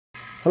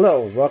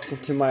Hello, welcome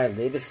to my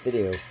latest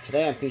video.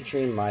 Today I'm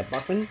featuring my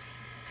Bachmann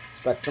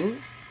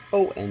Spectrum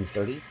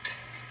On30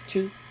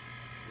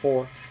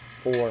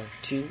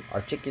 2442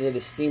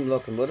 articulated steam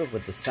locomotive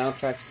with the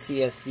Soundtraxx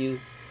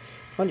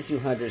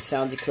TSU-2200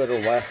 sound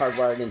decoder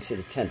hardwired into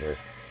the tender.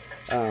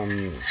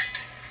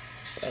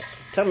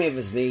 Tell me if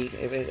it's me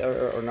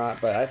or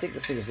not, but I think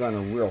this thing is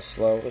running real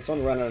slow. It's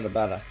only running at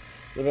about a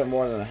little bit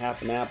more than a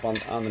half an amp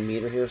on the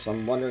meter here, so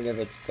I'm wondering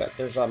if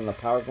there's something the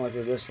power going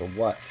through this or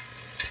what.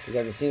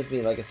 Because it seems to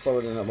me like it's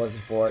slower than it was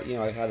before. You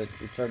know, I had it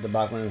returned to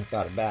Bachmann and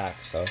got it back.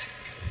 So,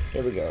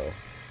 here we go.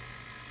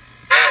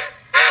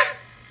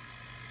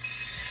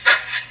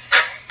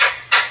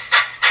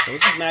 So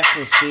this is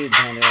maximum speed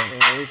down there.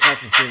 We'll reach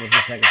maximum speed in a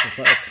few seconds.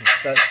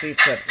 It's speed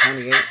set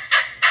 28.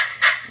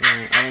 I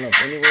don't know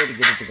if any way to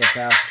get it to go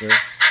faster.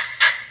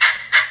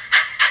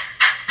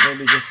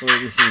 Maybe just the way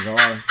these things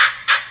are.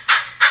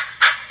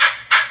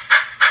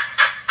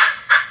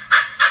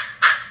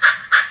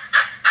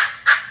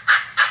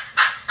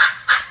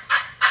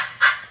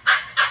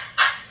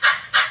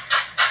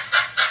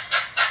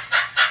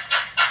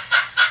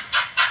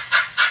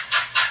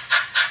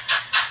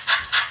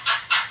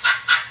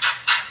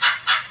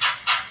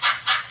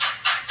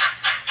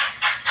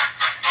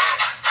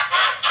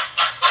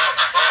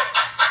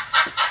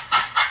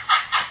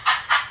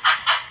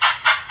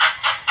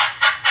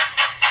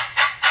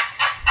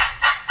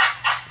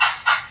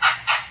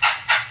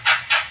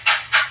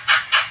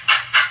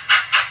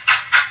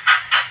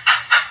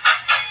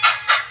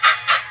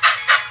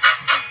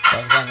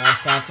 That's got a nice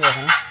sound to it,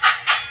 huh?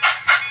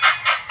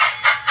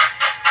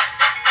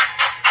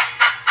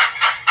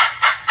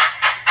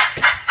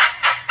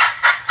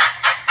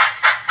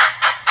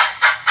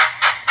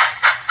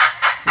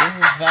 So this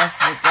is as fast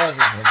as it goes.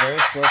 It's a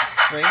very slow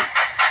straight.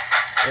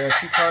 There are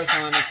two cars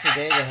on it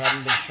today that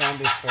haven't been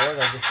shown before.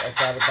 I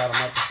got about a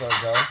month or so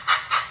ago.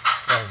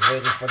 I was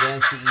waiting for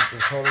the NCE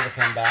controller to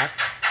come back.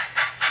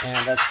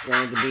 And that's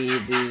going to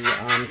be the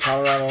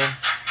Colorado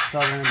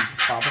Southern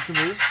Bobble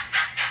Caboose.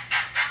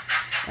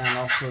 And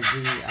also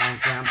the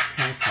Gramps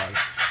tank card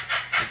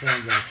at the end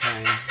of the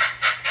train.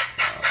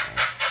 So,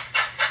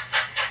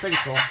 pretty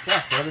cool. Yeah,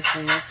 so this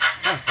thing is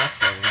kind of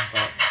frustrating,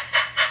 but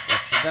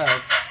what she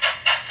does.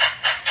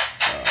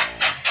 So,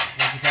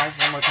 thank you guys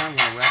one more time. I'm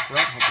going to wrap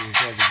her up. Hope you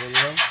enjoyed the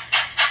video.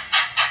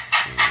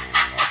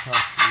 And I'll talk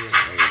to you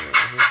later.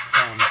 Here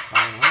comes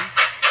finally.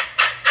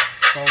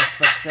 So,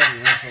 spec 7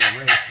 into the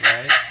race,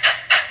 right?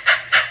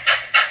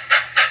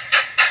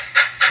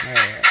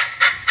 Alright.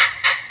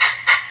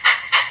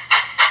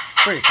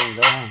 Pretty cool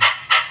though, huh?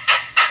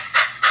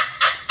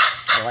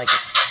 I like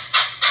it.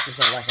 Just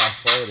don't like how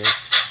slow it is.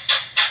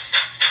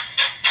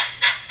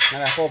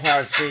 I got full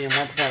power speed and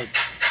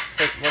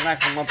 1.6, well,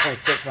 maximum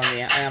 1.6 on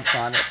the amps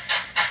on it.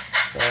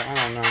 So, I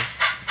don't know. I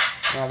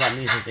don't know if that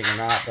means anything or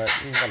not, but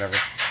whatever.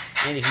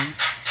 Anywho,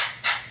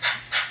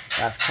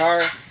 last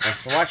car.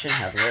 Thanks for watching.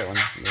 Have a great one.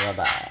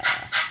 Bye-bye.